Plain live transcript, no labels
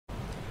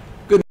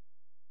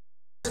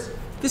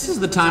This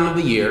is the time of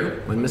the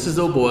year when Mrs.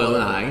 O'Boyle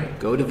and I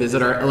go to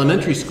visit our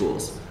elementary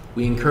schools.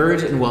 We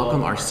encourage and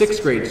welcome our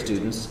 6th grade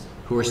students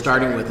who are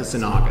starting with us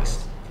in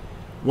August.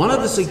 One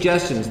of the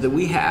suggestions that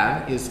we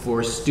have is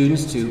for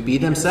students to be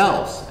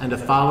themselves and to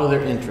follow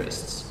their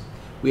interests.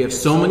 We have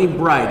so many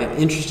bright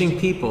and interesting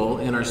people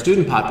in our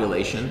student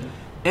population,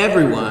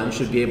 everyone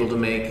should be able to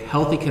make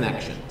healthy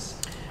connections.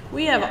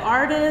 We have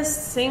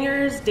artists,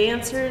 singers,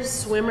 dancers,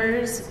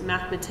 swimmers,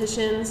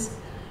 mathematicians,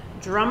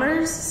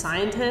 drummers,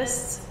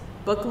 scientists,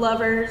 book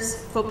lovers,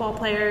 football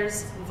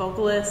players,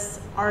 vocalists,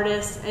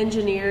 artists,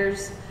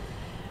 engineers,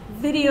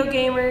 video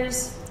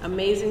gamers,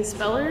 amazing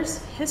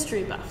spellers,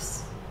 history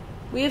buffs.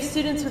 We have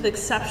students with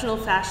exceptional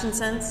fashion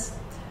sense,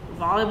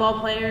 volleyball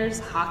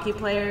players, hockey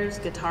players,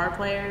 guitar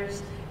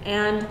players,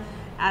 and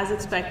as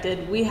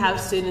expected, we have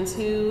students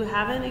who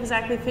haven't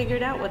exactly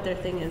figured out what their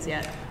thing is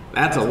yet.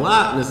 That's a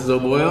lot, Mrs.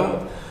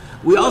 O'Boyle.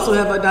 We also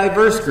have a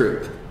diverse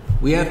group.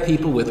 We have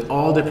people with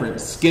all different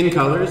skin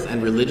colors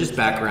and religious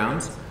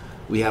backgrounds.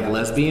 We have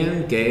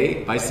lesbian,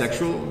 gay,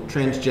 bisexual,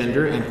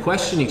 transgender, and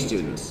questioning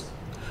students.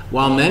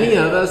 While many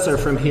of us are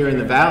from here in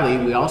the Valley,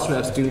 we also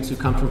have students who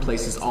come from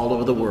places all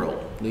over the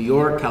world: New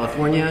York,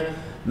 California,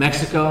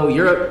 Mexico,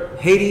 Europe,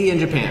 Haiti, and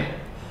Japan.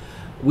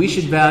 We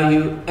should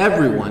value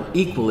everyone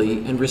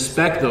equally and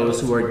respect those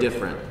who are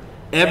different.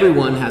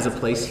 Everyone has a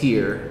place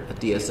here at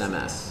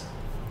DSMS.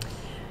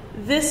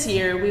 This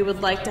year, we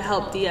would like to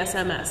help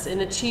DSMS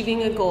in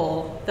achieving a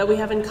goal that we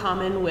have in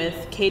common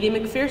with Katie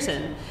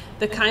McPherson,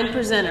 the kind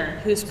presenter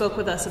who spoke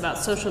with us about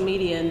social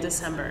media in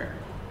December.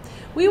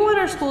 We want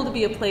our school to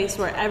be a place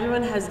where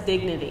everyone has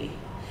dignity,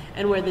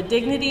 and where the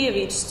dignity of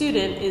each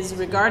student is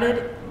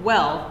regarded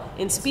well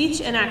in speech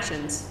and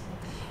actions.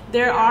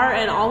 There are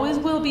and always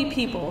will be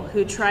people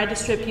who try to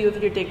strip you of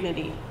your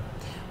dignity.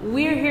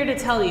 We're here to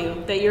tell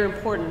you that you're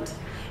important,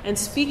 and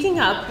speaking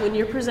up when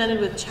you're presented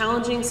with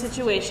challenging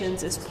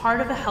situations is part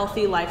of a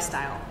healthy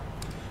lifestyle.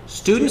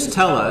 Students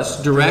tell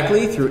us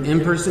directly through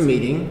in-person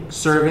meetings,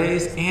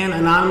 surveys, and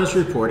anonymous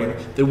reporting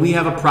that we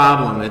have a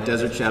problem at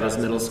Desert Shadows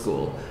Middle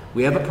School.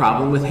 We have a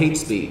problem with hate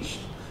speech.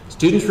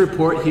 Students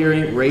report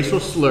hearing racial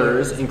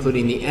slurs,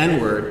 including the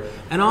N-word,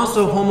 and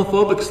also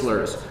homophobic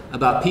slurs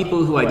about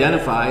people who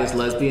identify as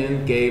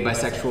lesbian, gay,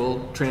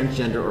 bisexual,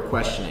 transgender, or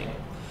questioning.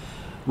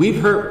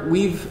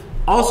 We've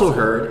also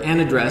heard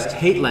and addressed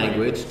hate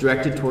language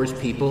directed towards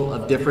people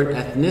of different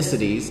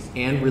ethnicities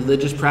and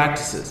religious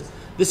practices.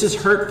 This is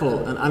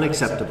hurtful and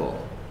unacceptable.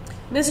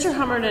 Mr.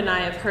 Hummert and I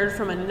have heard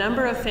from a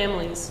number of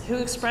families who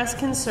express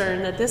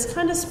concern that this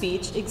kind of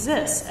speech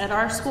exists at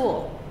our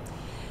school.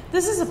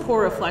 This is a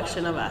poor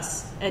reflection of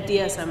us at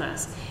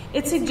DSMS.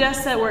 It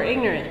suggests that we're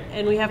ignorant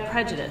and we have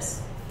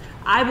prejudice.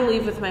 I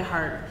believe with my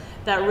heart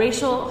that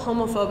racial,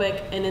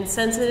 homophobic, and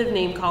insensitive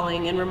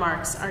name-calling and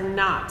remarks are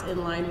not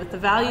in line with the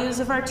values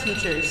of our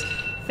teachers,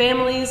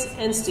 families,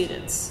 and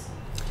students.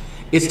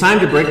 It's time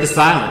to break the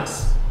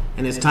silence,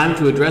 and it's time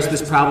to address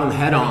this problem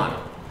head-on.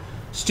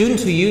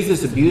 Students who use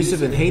this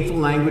abusive and hateful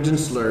language and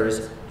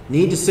slurs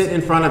need to sit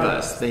in front of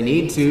us. They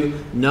need to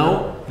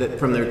know that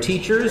from their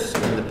teachers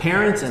and the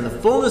parents and the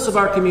fullness of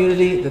our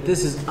community that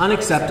this is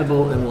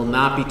unacceptable and will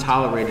not be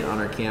tolerated on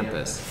our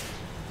campus.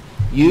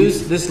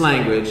 Use this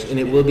language and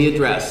it will be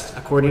addressed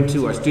according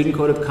to our Student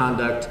Code of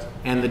Conduct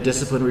and the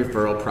discipline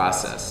referral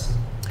process.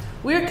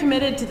 We're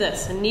committed to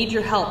this and need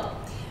your help.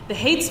 The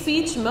hate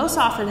speech most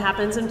often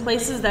happens in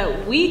places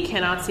that we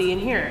cannot see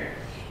and hear.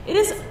 It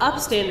is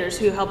upstanders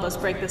who help us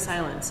break the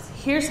silence.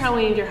 Here's how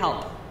we need your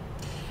help.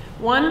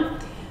 1,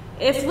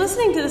 if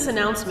listening to this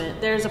announcement,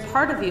 there's a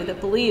part of you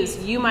that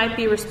believes you might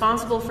be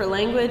responsible for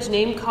language,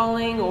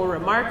 name-calling, or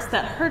remarks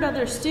that hurt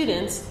other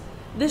students,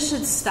 this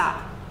should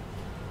stop.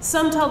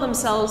 Some tell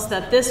themselves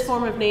that this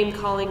form of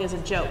name-calling is a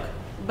joke,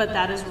 but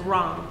that is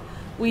wrong.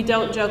 We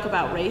don't joke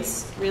about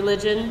race,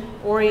 religion,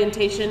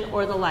 orientation,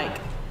 or the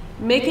like.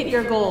 Make it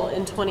your goal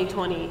in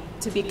 2020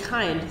 to be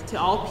kind to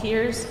all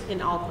peers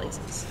in all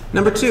places.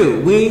 Number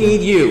 2, we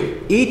need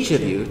you, each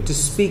of you, to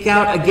speak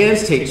out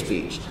against hate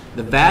speech.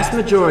 The vast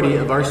majority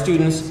of our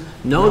students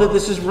know that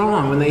this is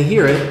wrong when they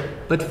hear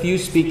it, but few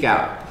speak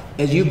out.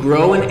 As you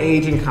grow in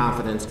age and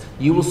confidence,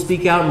 you will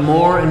speak out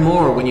more and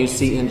more when you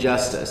see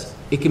injustice.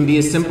 It can be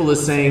as simple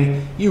as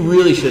saying, "You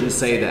really shouldn't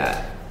say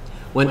that."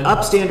 When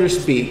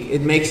upstanders speak,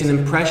 it makes an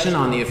impression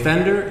on the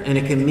offender, and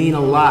it can mean a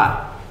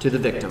lot to the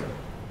victim.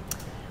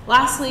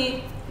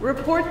 Lastly,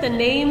 report the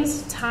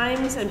names,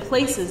 times, and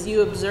places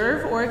you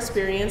observe or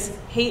experience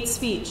hate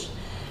speech.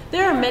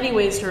 There are many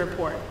ways to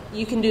report.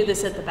 You can do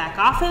this at the back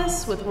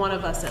office, with one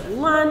of us at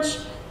lunch.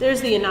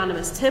 There's the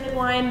anonymous tip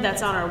line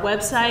that's on our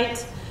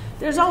website.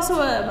 There's also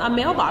a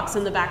mailbox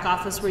in the back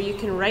office where you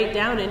can write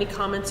down any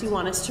comments you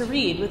want us to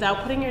read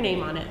without putting your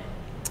name on it.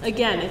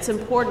 Again, it's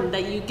important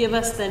that you give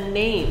us the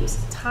names,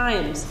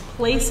 times,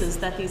 places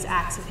that these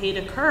acts of hate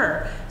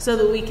occur so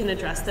that we can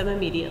address them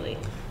immediately.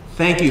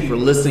 Thank you for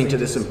listening to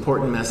this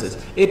important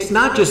message. It's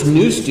not just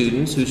new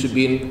students who should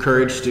be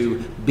encouraged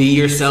to be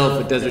yourself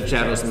at Desert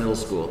Shadows Middle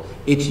School.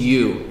 It's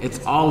you. It's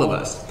all of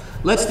us.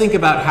 Let's think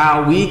about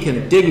how we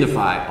can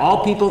dignify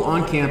all people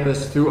on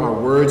campus through our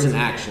words and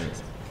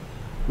actions.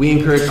 We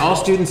encourage all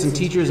students and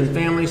teachers and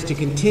families to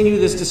continue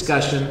this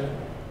discussion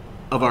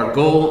of our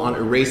goal on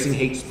erasing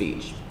hate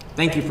speech.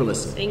 Thank you for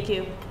listening. Thank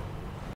you.